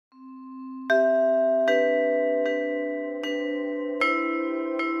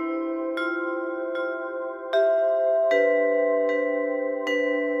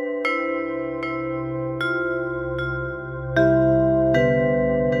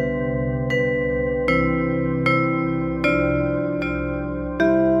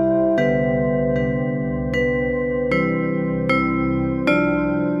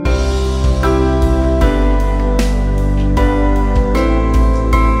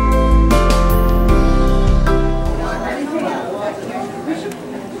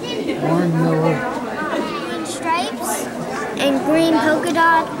Green polka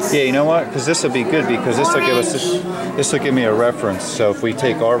dots. Yeah, you know what? Because this will be good because this will give us this will give me a reference. So if we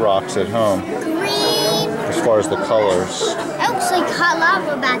take our rocks at home, Green. as far as the colors. It looks like hot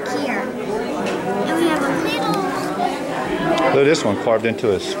lava back here. And we have a little. Look at this one carved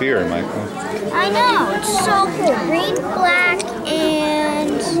into a sphere, Michael. I know. It's so cool. Green, black,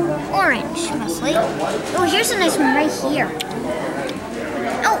 and orange mostly. Oh, here's a nice one right here.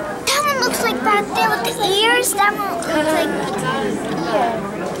 Oh, that one looks like back there with the ears. That one looks like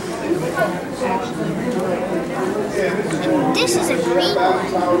and this is a green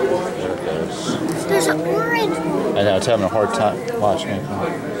one. There's an orange one. I know, it's having a hard time. Watch me.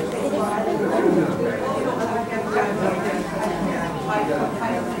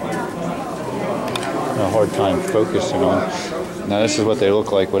 A hard time focusing on. Now this is what they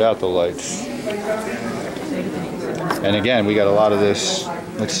look like without the lights. And again, we got a lot of this.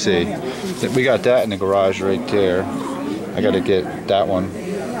 Let's see. We got that in the garage right there. I got to get that one.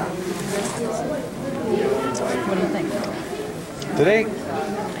 What do you think? Do they?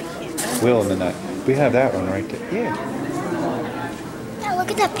 Will in the night. We have that one right there. Yeah. Yeah, look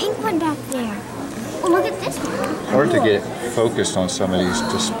at that pink one back there. Oh, look at this one. Hard to get focused on some of these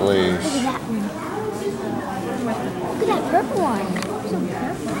displays. Look at that one. Look at that purple one. So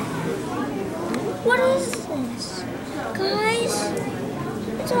purple. What is this? Guys,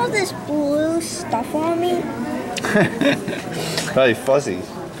 it's all this blue stuff on me. Probably fuzzy.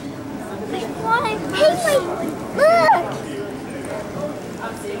 Why? Hey, wait, look!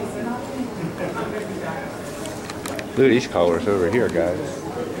 Look at these colors over here, guys.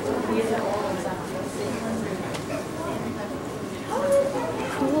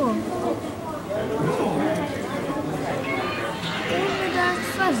 Cool. That's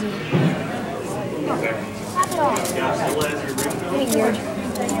fuzzy. Weird.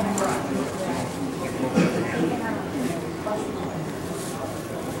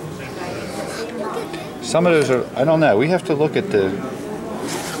 Some of those are, I don't know. We have to look at the.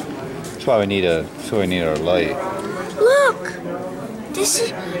 That's why we need our light. Look! This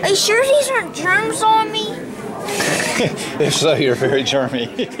is. Are you sure these aren't germs on me? If so, you're very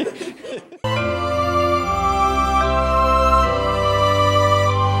germy.